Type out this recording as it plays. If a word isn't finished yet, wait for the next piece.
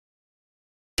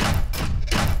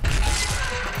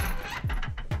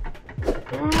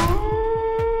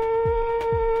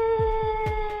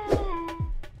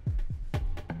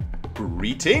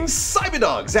Greetings,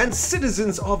 cyberdogs and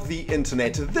citizens of the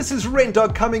internet. This is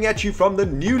ReNDoG coming at you from the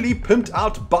newly pimped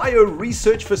out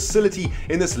bio-research facility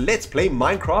in this Let's Play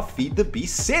Minecraft Feed the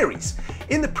Beast series.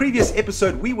 In the previous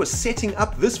episode, we were setting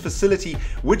up this facility,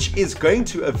 which is going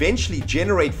to eventually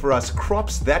generate for us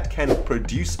crops that can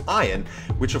produce iron,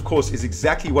 which of course is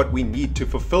exactly what we need to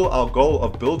fulfill our goal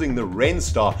of building the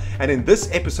ReNStar. And in this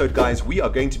episode, guys, we are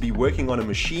going to be working on a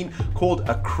machine called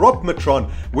a Crop-Matron,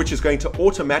 which is going to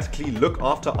automatically look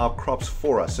after our crops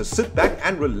for us. So sit back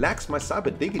and relax, my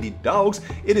cyber diggity dogs.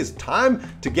 It is time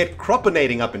to get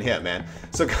cropinating up in here, man.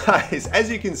 So guys, as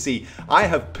you can see, I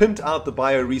have pimped out the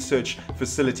bio research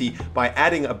facility by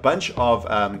adding a bunch of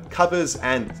covers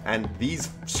and these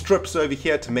strips over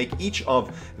here to make each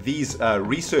of these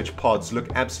research pods look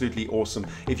absolutely awesome.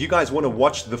 If you guys want to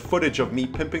watch the footage of me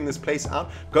pimping this place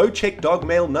out, go check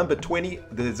Dogmail number 20.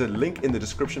 There's a link in the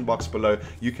description box below.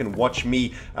 You can watch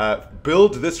me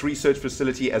build this research facility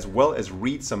as well as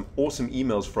read some awesome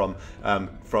emails from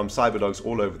cyberdogs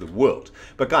all over the world.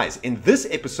 But guys, in this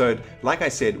episode, like I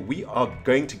said, we are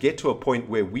going to get to a point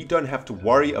where we don't have to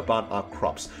worry about our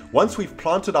crops. Once we've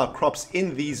planted our crops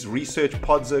in these research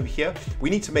pods over here, we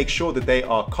need to make sure that they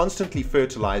are constantly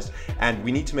fertilized, and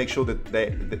we need to make sure that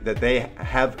they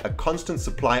have a constant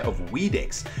supply of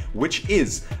Weedex, which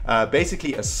is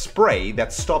basically a spray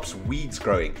that stops weeds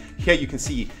growing. Here you can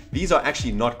see these are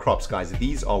actually not crops, guys.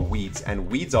 These are weeds, and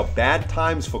weeds are bad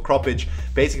times for croppage.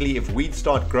 Basically, if weeds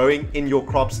start growing in your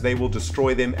crops, they will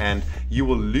destroy them and you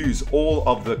will lose all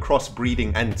of the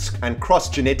crossbreeding and cross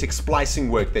genetic splicing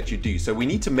work that you do. So we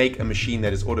need to make a machine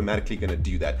that is automatically going to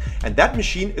do that. And that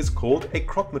machine is called a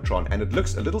Crop-Matron, and it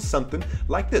looks a little something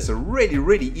like this. A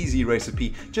really easy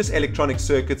recipe. Just electronic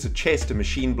circuits, a chest, a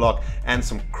machine block, and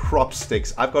some crop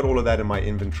sticks. I've got all of that in my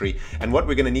inventory. And what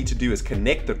we're going to need to do is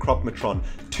connect the Crop-Matron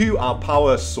to our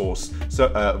power source,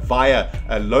 so via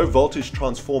a low voltage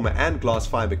transformer and glass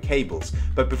fiber cables.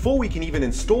 But before we can even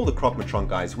install the Crop-Matron,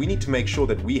 guys, we need to make sure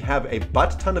that we have a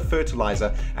butt ton of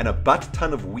fertilizer and a butt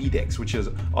ton of Weedex, which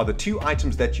are the two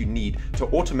items that you need to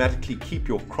automatically keep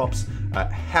your crops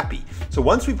happy. So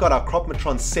once we've got our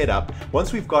Crop-Matron set up,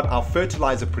 once we've got our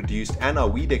fertilizer produced and our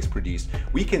Weedex produced,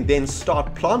 we can then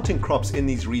start planting crops in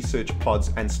these research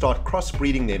pods and start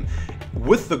crossbreeding them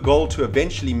with the goal to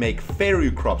eventually make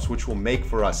Feru crops, which will make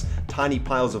for us tiny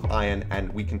piles of iron,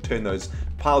 and we can turn those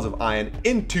piles of iron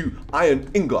into iron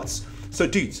ingots. So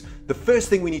dudes, the first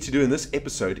thing we need to do in this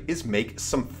episode is make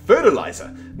some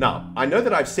fertilizer. Now, I know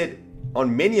that I've said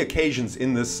on many occasions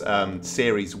in this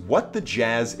series what the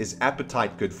jazz is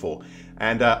apatite good for.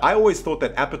 And I always thought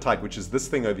that apatite, which is this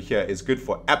thing over here, is good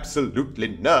for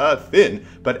absolutely nothing.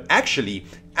 But actually,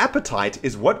 apatite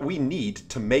is what we need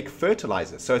to make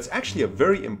fertilizer. So it's actually a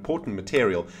very important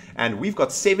material. And we've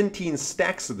got 17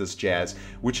 stacks of this jazz,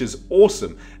 which is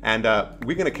awesome. And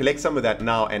we're going to collect some of that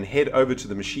now and head over to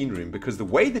the machine room, because the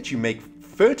way that you make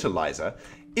fertilizer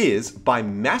is by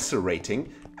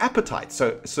macerating apatite.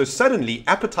 So suddenly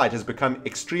apatite has become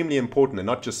extremely important and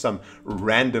not just some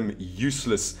random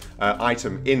useless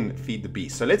item in Feed the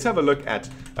Beast. So let's have a look at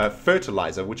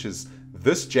fertilizer, which is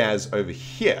this jazz over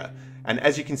here. And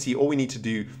as you can see, all we need to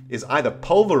do is either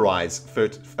pulverize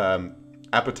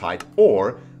apatite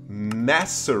or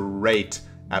macerate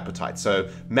apatite. So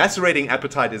macerating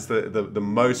apatite is the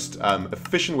most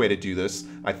efficient way to do this,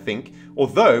 I think.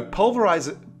 Although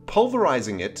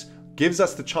pulverizing it gives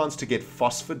us the chance to get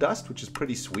phosphor dust, which is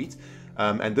pretty sweet,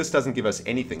 and this doesn't give us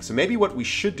anything. So maybe what we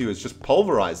should do is just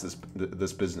pulverize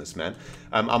this business, man.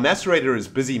 Our macerator is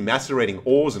busy macerating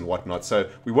ores and whatnot, so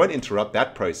we won't interrupt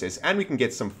that process, and we can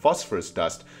get some phosphorus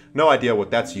dust. No idea what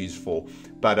that's used for,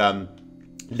 but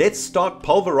let's start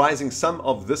pulverizing some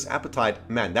of this apatite.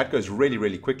 Man, that goes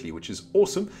really quickly, which is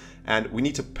awesome. And we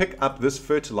need to pick up this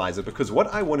fertilizer, because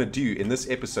what I want to do in this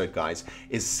episode, guys,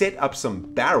 is set up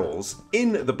some barrels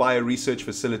in the bio-research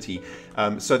facility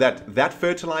so that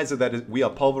fertilizer that we are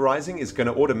pulverizing is going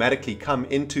to automatically come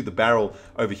into the barrel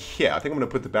over here. I think I'm going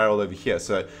to put the barrel over here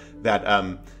so that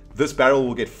this barrel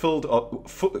will get full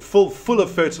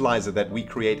of fertilizer that we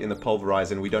create in the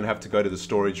pulverizer, and we don't have to go to the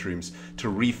storage rooms to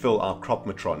refill our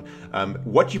Crop-Matron.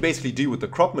 What you basically do with the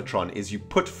Crop-Matron is you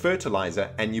put fertilizer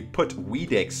and you put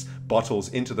Weedex bottles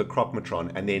into the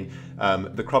Crop-Matron, and then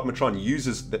the Crop-Matron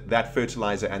uses that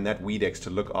fertilizer and that Weedex to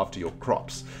look after your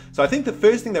crops. So I think the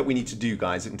first thing that we need to do,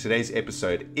 guys, in today's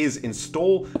episode is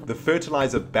install the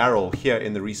fertilizer barrel here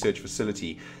in the research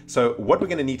facility. So what we're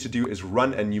going to need to do is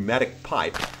run a pneumatic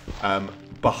pipe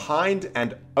behind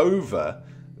and over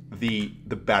the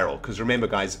barrel, because remember,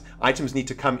 guys, items need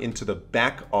to come into the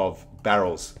back of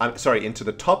barrels, into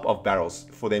the top of barrels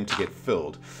for them to get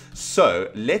filled. So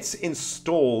let's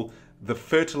install the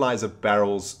fertilizer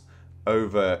barrels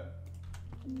over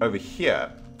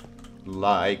here,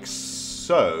 like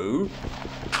so,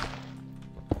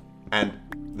 and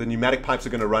the pneumatic pipes are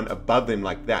going to run above them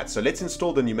like that. So let's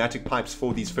install the pneumatic pipes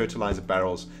for these fertilizer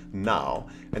barrels now,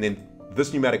 and then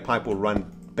this pneumatic pipe will run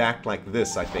back like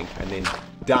this, I think, and then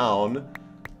down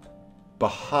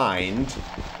behind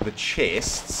the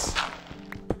chests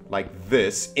like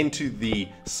this into the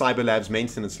Cyberlabs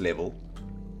maintenance level,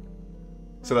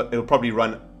 so that it'll probably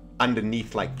run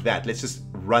underneath like that. Let's just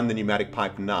run the pneumatic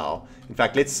pipe now. In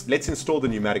fact, let's install the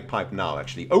pneumatic pipe now,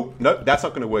 actually. Oh, no, that's not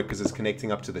going to work because it's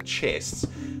connecting up to the chests.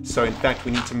 So in fact,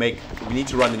 we need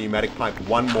to run the pneumatic pipe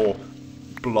one more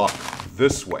block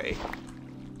this way.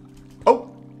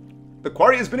 Oh, the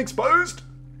quarry has been exposed.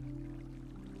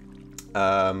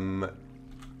 So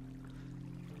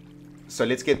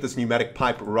let's get this pneumatic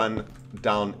pipe run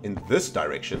down in this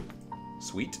direction.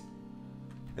 Sweet.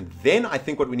 And then I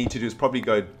think what we need to do is probably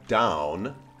go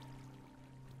down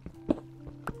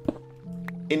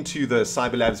into the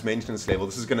Cyberlabs maintenance level.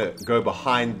 This is going to go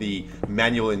behind the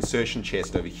manual insertion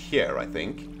chest over here, I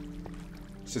think.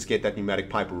 Let's just get that pneumatic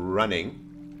pipe running.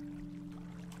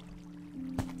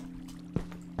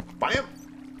 Bam!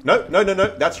 No, no, no,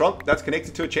 no, that's wrong. That's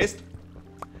connected to a chest.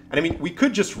 And I mean, we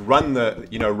could just run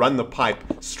the pipe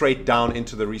straight down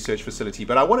into the research facility,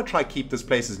 but I want to try keep this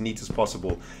place as neat as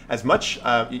possible. As much,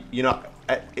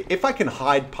 if I can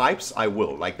hide pipes, I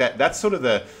will. Like that's sort of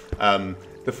the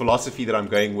philosophy that I'm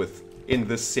going with in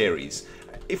this series.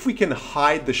 If we can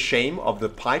hide the shame of the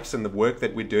pipes and the work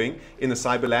that we're doing in the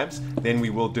Cyberlabs, then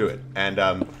we will do it. And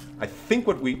I think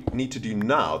what we need to do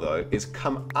now, though, is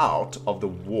come out of the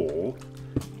wall,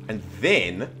 and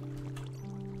then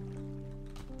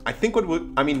I think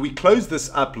we closed this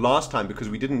up last time because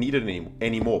we didn't need it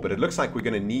anymore, but it looks like we're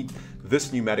going to need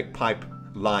this pneumatic pipe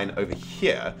line over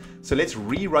here. So let's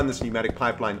rerun this pneumatic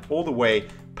pipeline all the way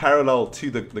parallel to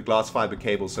the glass fiber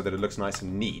cable so that it looks nice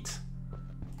and neat.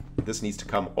 This needs to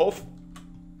come off.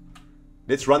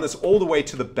 Let's run this all the way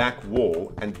to the back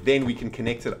wall, and then we can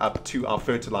connect it up to our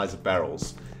fertilizer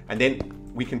barrels. And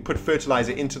then we can put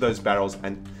fertilizer into those barrels,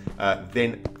 and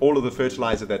then all of the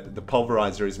fertilizer that the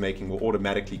pulverizer is making will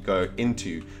automatically go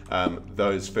into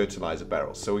those fertilizer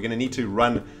barrels. So we're going to need to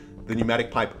run the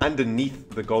pneumatic pipe underneath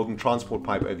the golden transport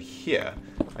pipe over here,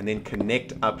 and then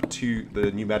connect up to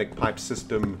the pneumatic pipe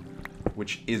system,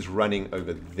 which is running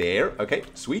over there. Okay,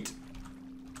 sweet.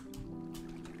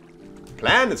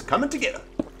 Plan is coming together.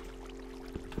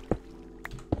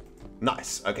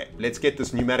 Nice. Okay, let's get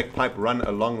this pneumatic pipe run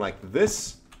along like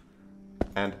this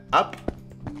and up.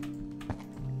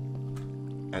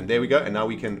 And there we go. And now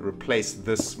we can replace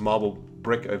this marble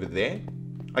brick over there.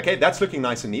 Okay, that's looking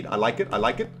nice and neat. I like it. I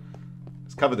like it.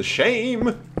 Let's cover the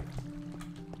shame.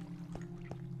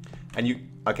 And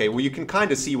okay, well, you can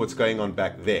kind of see what's going on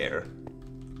back there.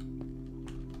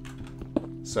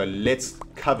 So let's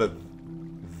cover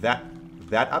that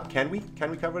up. Can we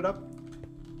cover it up?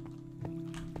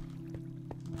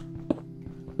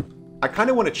 I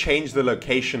kind of want to change the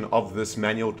location of this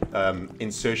manual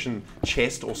insertion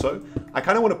chest also. I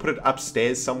kind of want to put it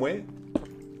upstairs somewhere.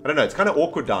 I don't know, it's kind of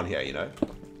awkward down here, you know.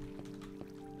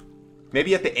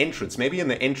 Maybe at the entrance, maybe in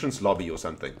the entrance lobby or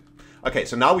something. Okay,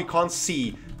 so now we can't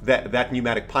see that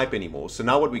pneumatic pipe anymore. So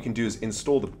now what we can do is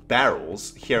install the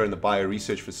barrels here in the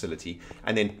bioresearch facility,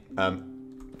 and then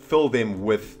fill them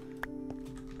with...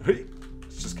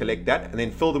 Let's just collect that, and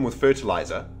then fill them with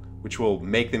fertilizer, which will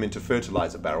make them into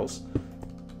fertilizer barrels.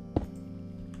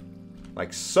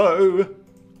 Like so.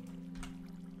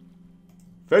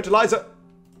 Fertilizer.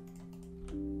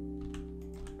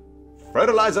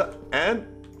 Fertilizer and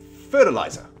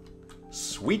fertilizer.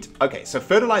 Sweet. Okay, so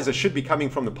fertilizer should be coming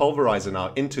from the pulverizer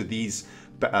now into these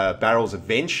barrels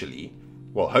eventually.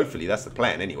 Well, hopefully, that's the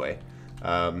plan anyway.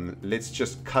 Let's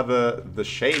just cover the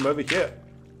shame over here.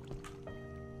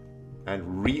 And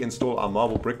reinstall our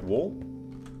marble brick wall.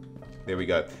 There we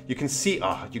go. You can see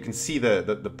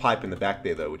the pipe in the back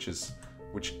there though, which is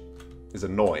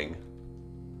annoying.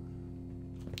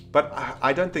 But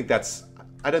I don't think that's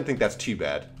too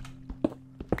bad.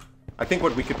 I think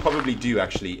what we could probably do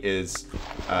actually is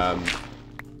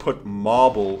put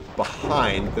marble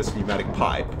behind this pneumatic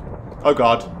pipe. Oh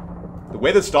god, the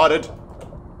weather started.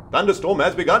 Thunderstorm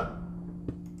has begun.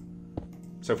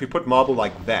 So if we put marble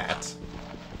like that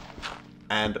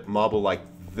and marble like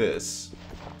this,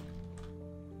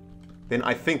 then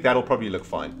I think that'll probably look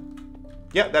fine.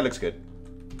 Yeah, that looks good.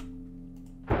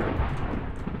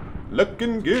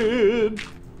 Looking good.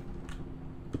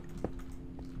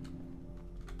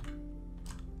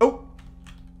 Oh.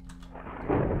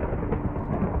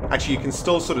 Actually, you can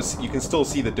still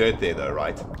see the dirt there though,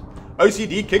 right?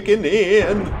 OCD kicking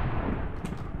in.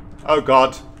 Oh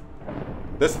god.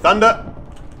 This thunder.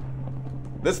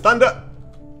 This thunder.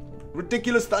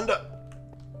 Ridiculous thunder.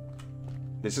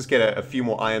 Let's just get a few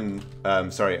more iron,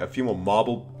 a few more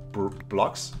marble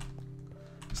blocks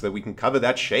so that we can cover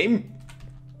that shame.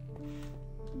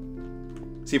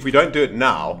 See, if we don't do it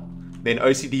now, then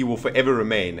OCD will forever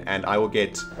remain, and I will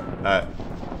get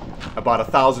about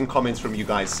 1,000 comments from you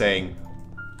guys saying,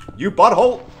 "You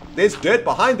butthole, there's dirt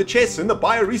behind the chests in the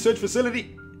bio-research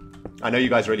facility." I know you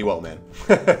guys really well, man.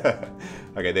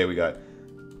 Okay, there we go.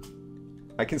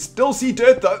 I can still see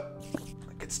dirt, though.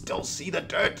 I can still see the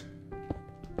dirt.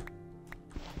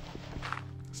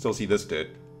 Still see this dirt.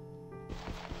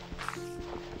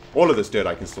 All of this dirt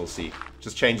I can still see.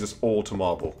 Just change this all to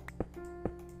marble.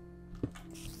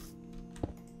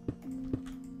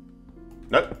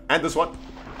 Nope, and this one.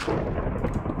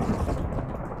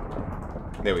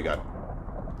 There we go.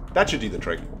 That should do the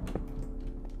trick.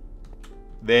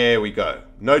 There we go.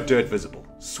 No dirt visible.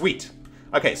 Sweet.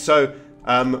 Okay, so,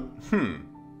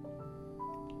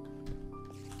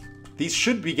 these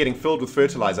should be getting filled with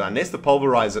fertilizer unless the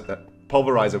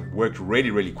pulverizer worked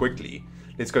really, really quickly.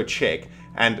 Let's go check.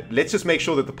 And let's just make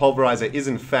sure that the pulverizer is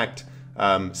in fact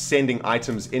sending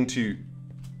items into...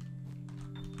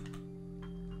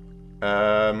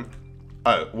 oh,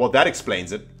 well that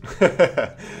explains it.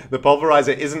 The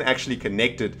pulverizer isn't actually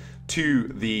connected to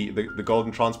the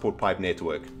golden transport pipe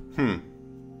network.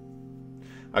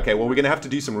 Okay, well we're going to have to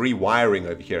do some rewiring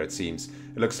over here, it seems.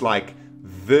 It looks like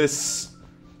this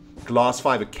glass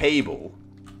fiber cable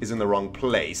is in the wrong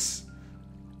place,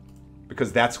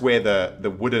 because that's where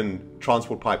the wooden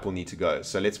transport pipe will need to go.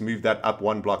 So let's move that up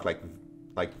one block like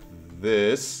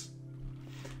this.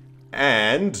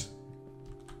 And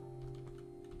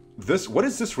this, what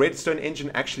is this redstone engine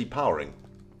actually powering?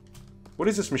 What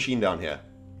is this machine down here?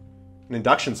 An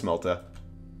induction smelter.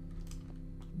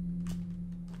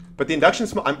 But the induction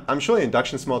smelter, I'm sure the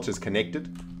induction smelter is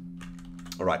connected.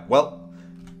 Alright, well,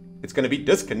 it's going to be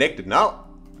disconnected now.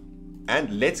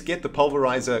 And let's get the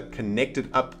pulverizer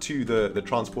connected up to the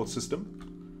transport system.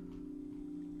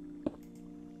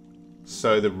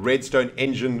 So the redstone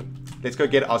engine, let's go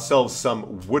get ourselves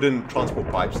some wooden transport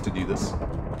pipes to do this.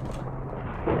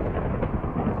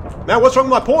 Now, what's wrong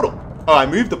with my portal? Oh, I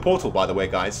moved the portal, by the way,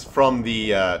 guys, from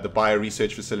the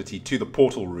bio-research facility to the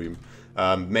portal room.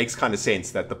 Makes kind of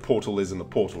sense that the portal is in the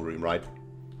portal room, right?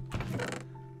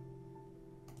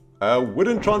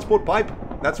 Wooden transport pipe,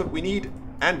 that's what we need.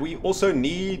 And we also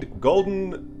need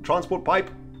golden transport pipe.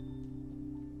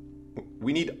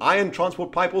 We need iron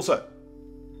transport pipe also.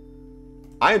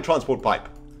 Iron transport pipe.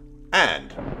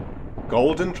 And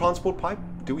golden transport pipe.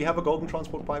 Do we have a golden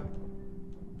transport pipe?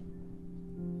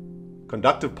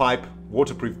 Conductive pipe,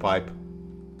 waterproof pipe,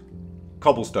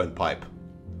 cobblestone pipe.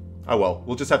 Oh well,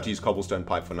 we'll just have to use cobblestone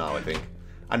pipe for now, I think.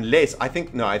 Unless, I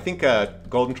think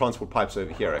golden transport pipe's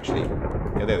over here, actually.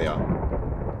 Yeah, there they are.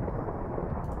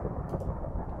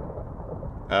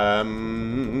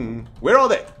 Where are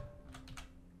they?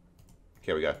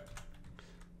 Here we go.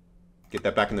 Get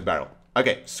that back in the barrel.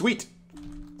 Okay, sweet.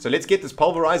 So let's get this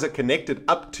pulverizer connected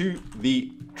up to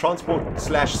the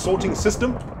transport/sorting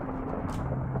system.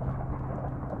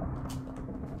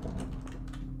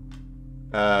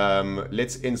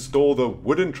 Let's install the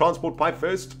wooden transport pipe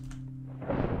first.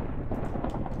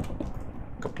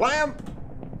 Kaplam!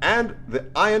 And the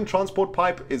iron transport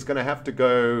pipe is going to have to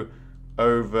go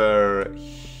over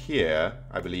here,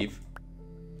 I believe.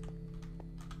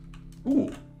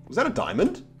 Ooh, was that a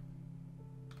diamond?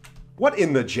 What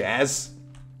in the jazz?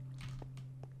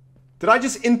 Did I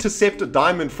just intercept a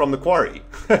diamond from the quarry?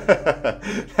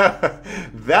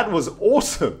 That was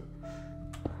awesome.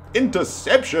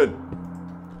 Interception.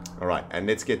 Alright, and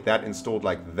let's get that installed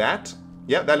like that.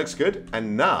 Yeah, that looks good.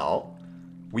 And now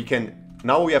we can...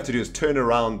 Now all we have to do is turn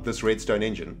around this redstone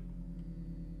engine.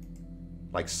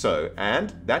 Like so.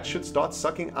 And that should start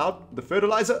sucking out the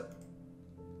fertilizer.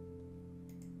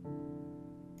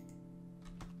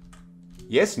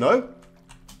 Yes, no?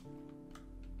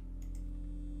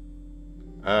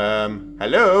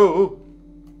 Hello?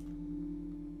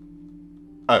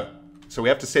 Oh, so we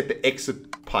have to set the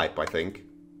exit pipe, I think.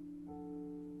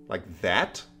 Like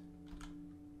that?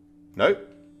 No?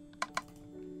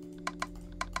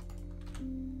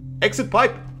 Exit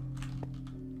pipe!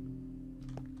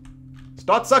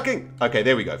 Start sucking! Okay,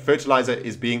 there we go. Fertilizer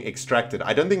is being extracted.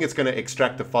 I don't think it's going to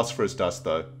extract the phosphorus dust,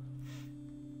 though.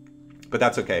 But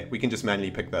that's okay. We can just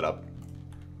manually pick that up.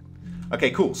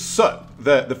 Okay, cool. So,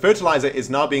 the fertilizer is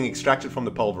now being extracted from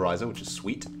the pulverizer, which is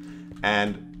sweet.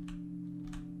 And...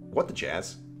 what the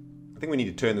jazz? I think we need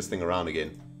to turn this thing around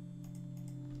again.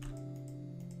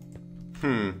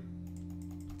 Turn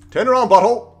around,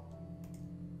 butthole.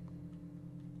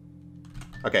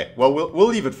 Okay, well, we'll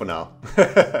leave it for now.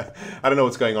 I don't know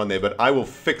what's going on there, but I will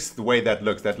fix the way that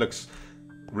looks. That looks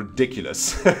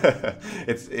ridiculous.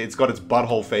 It's got its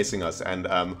butthole facing us, and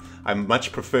I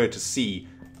much prefer to see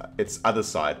its other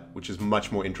side, which is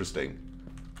much more interesting.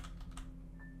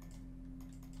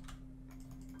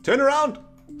 Turn around!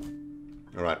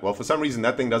 Alright, well, for some reason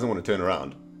that thing doesn't want to turn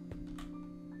around.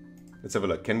 Let's have a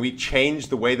look. Can we change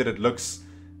the way that it looks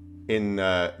in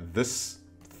this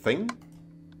thing?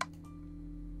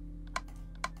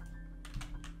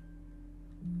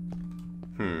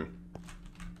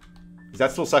 Is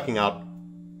that still sucking out?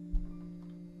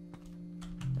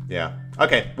 Yeah.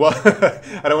 Okay, well,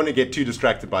 I don't want to get too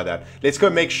distracted by that. Let's go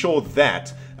make sure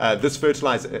that this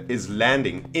fertilizer is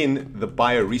landing in the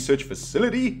bio-research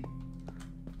facility.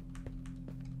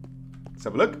 Let's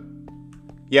have a look.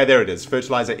 Yeah, there it is.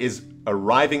 Fertilizer is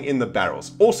arriving in the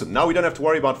barrels. Awesome. Now we don't have to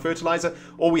worry about fertilizer.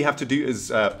 All we have to do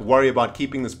is worry about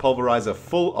keeping this pulverizer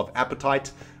full of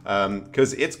appetite,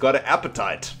 because it's got an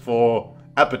appetite for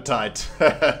appetite.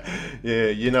 Yeah,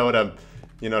 you know what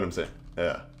I'm saying.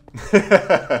 Yeah.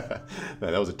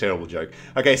 No, that was a terrible joke.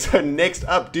 Okay, so next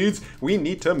up, dudes, we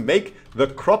need to make the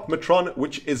Crop-Matron,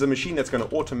 which is a machine that's going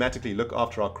to automatically look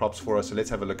after our crops for us. So let's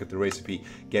have a look at the recipe,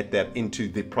 get that into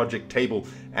the project table,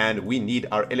 and we need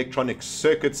our electronic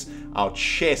circuits, our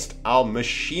chest, our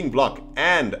machine block,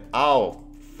 and our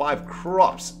 5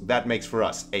 crops. That makes for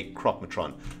us a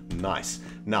Crop-Matron. Nice.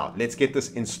 Now, let's get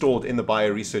this installed in the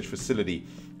bio-research facility,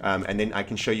 and then I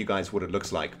can show you guys what it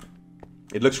looks like.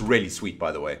 It looks really sweet,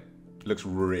 by the way. It looks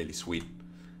really sweet.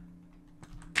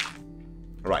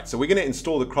 Alright, so we're going to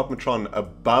install the Crop-Matron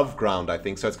above ground, I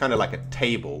think. So it's kind of like a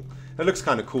table. It looks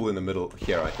kind of cool in the middle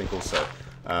here, I think, also.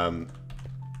 And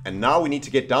now we need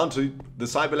to get down to the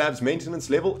Cyberlab's maintenance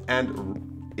level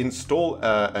and install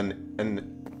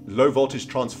an low voltage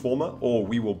transformer, or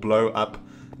we will blow up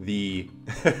the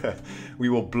we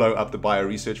will blow up the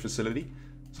bio-research facility.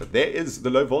 So there is the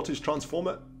low voltage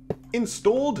transformer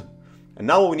installed. And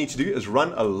now what we need to do is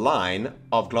run a line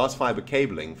of glass fiber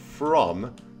cabling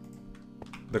from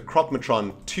the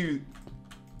Crop-Matron to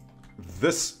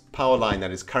this power line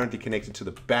that is currently connected to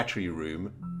the battery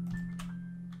room.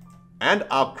 And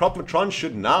our Crop-Matron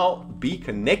should now be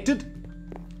connected.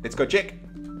 Let's go check.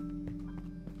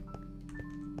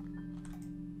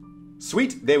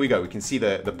 Sweet, there we go. We can see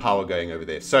the power going over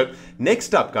there. So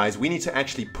next up, guys, we need to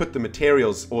actually put the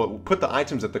materials or put the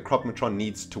items that the Crop-Matron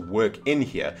needs to work in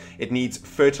here. It needs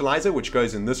fertilizer, which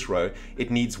goes in this row.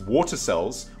 It needs water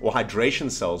cells or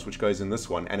hydration cells, which goes in this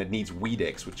one. And it needs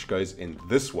Weedex, which goes in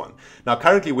this one. Now,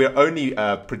 currently, we're only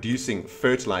producing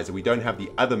fertilizer. We don't have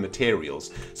the other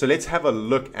materials. So let's have a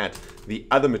look at the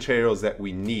other materials that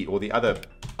we need, or the other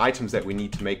items that we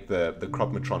need to make the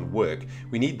Crop-Matron work.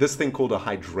 We need this thing called a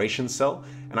hydration cell,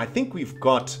 and I think we've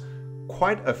got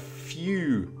quite a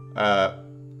few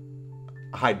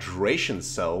hydration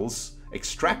cells.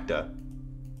 Extractor.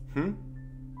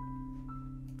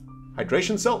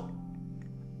 Hydration cell?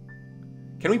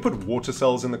 Can we put water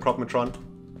cells in the Crop-Matron?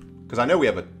 Because I know we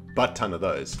have a butt ton of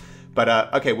those.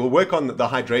 But okay, we'll work on the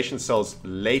hydration cells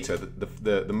later.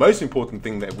 The most important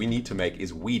thing that we need to make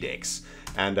is Weedex.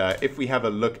 And if we have a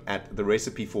look at the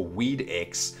recipe for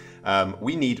Weedex,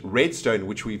 we need redstone,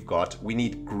 which we've got. We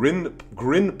need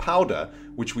grin powder,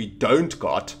 which we don't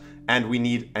got. And we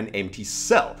need an empty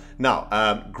cell.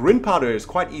 Now, grin powder is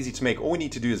quite easy to make. All we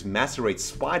need to do is macerate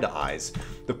spider eyes.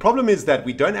 The problem is that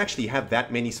we don't actually have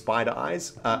that many spider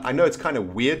eyes. I know it's kind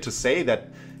of weird to say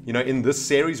that, you know, in this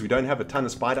series we don't have a ton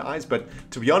of spider eyes, but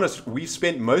to be honest, we've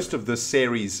spent most of this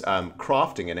series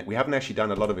crafting in it. We haven't actually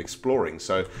done a lot of exploring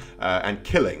and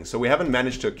killing, so we haven't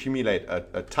managed to accumulate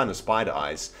a ton of spider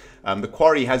eyes. The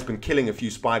quarry has been killing a few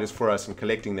spiders for us and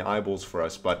collecting the eyeballs for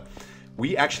us, but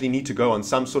we actually need to go on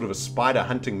some sort of a spider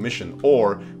hunting mission,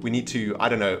 or we need to, I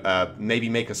don't know, maybe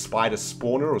make a spider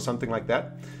spawner or something like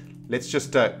that. Let's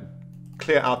just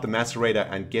clear out the macerator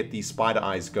and get these spider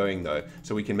eyes going, though,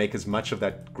 so we can make as much of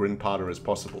that grin powder as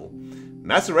possible.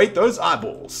 Macerate those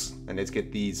eyeballs, and let's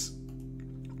get these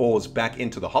ores back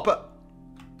into the hopper.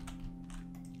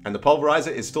 And the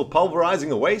pulverizer is still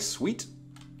pulverizing away. Sweet.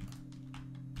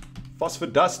 Phosphor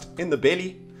dust in the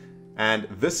belly, and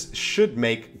this should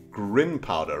make grin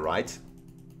powder, right?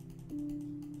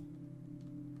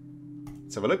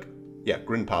 Let's have a look. Yeah,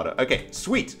 grin powder. Okay,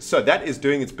 sweet. So that is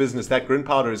doing its business. That grin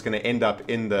powder is going to end up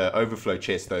in the overflow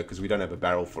chest, though, because we don't have a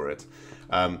barrel for it.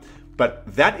 But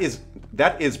that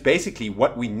is basically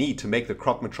what we need to make the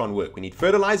Crop-Matron work. We need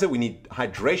fertilizer, we need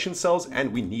hydration cells,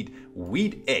 and we need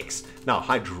Weedex. Now,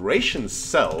 hydration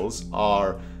cells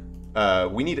are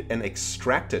we need an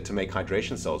extractor to make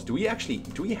hydration cells. Do we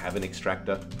have an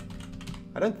extractor?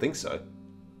 I don't think so.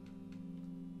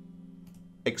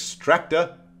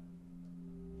 Extractor.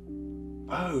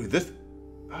 Oh,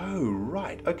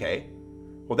 right, okay.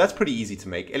 Well, that's pretty easy to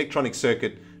make. Electronic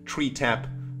circuit, tree tap,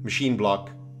 machine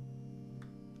block,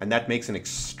 and that makes an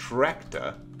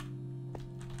extractor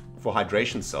for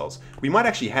hydration cells. We might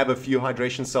actually have a few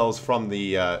hydration cells from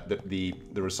the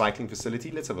recycling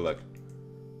facility. Let's have a look.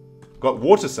 Got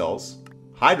water cells,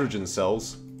 hydrogen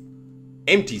cells,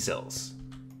 empty cells,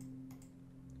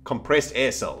 compressed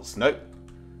air cells. Nope.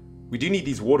 We do need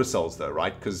these water cells though,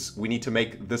 right? Because we need to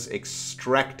make this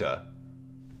extractor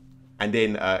and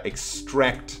then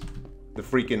extract the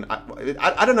freaking...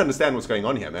 I don't understand what's going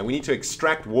on here, man. We need to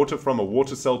extract water from a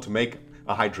water cell to make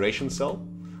a hydration cell?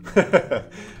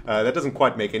 That doesn't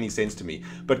quite make any sense to me.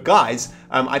 But guys,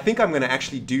 I think I'm going to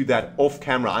actually do that off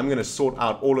camera. I'm going to sort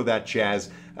out all of that jazz,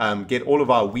 get all of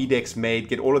our Weedex made,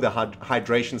 get all of the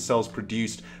hydration cells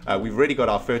produced. We've already got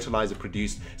our fertilizer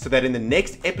produced, so that in the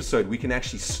next episode we can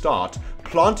actually start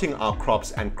planting our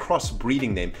crops and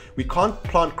cross-breeding them. We can't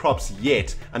plant crops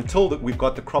yet until we've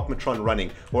got the Crop-Matron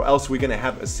running, or else we're going to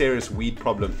have a serious weed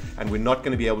problem and we're not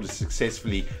going to be able to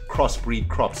successfully cross-breed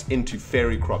crops into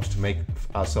fairy crops to make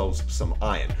ourselves some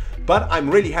iron. But I'm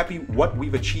really happy what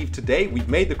we've achieved today. We've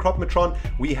made the Crop-Matron.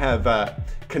 We have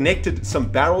connected some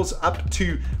barrels up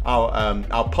to our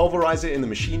pulverizer in the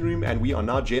machine room, and we are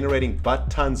now generating butt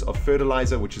tons of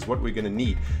fertilizer, which is what we're going to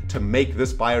need to make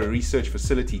this bio-research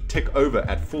facility tick over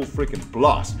at full freaking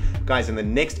blast. Guys, in the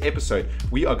next episode,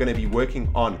 we are going to be working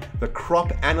on the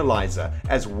crop analyzer,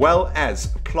 as well as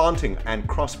planting and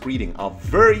crossbreeding our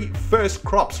very first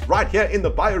crops right here in the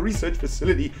bio-research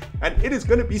facility, and it is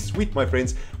going to be sweet, my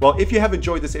friends. Well, if you have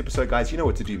enjoyed this episode, guys, you know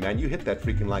what to do, man. You hit that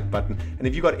freaking like button, and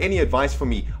if you got any advice for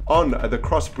me on the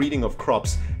crossbreeding of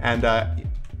crops and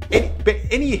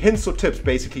any hints or tips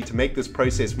basically to make this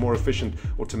process more efficient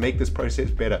or to make this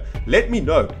process better, let me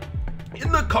know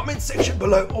in the comment section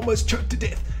below. Almost choked to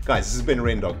death. Guys, this has been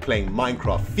ReNDoG playing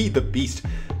Minecraft Feed the Beast.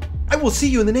 I will see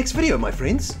you in the next video, my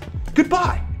friends.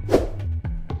 Goodbye.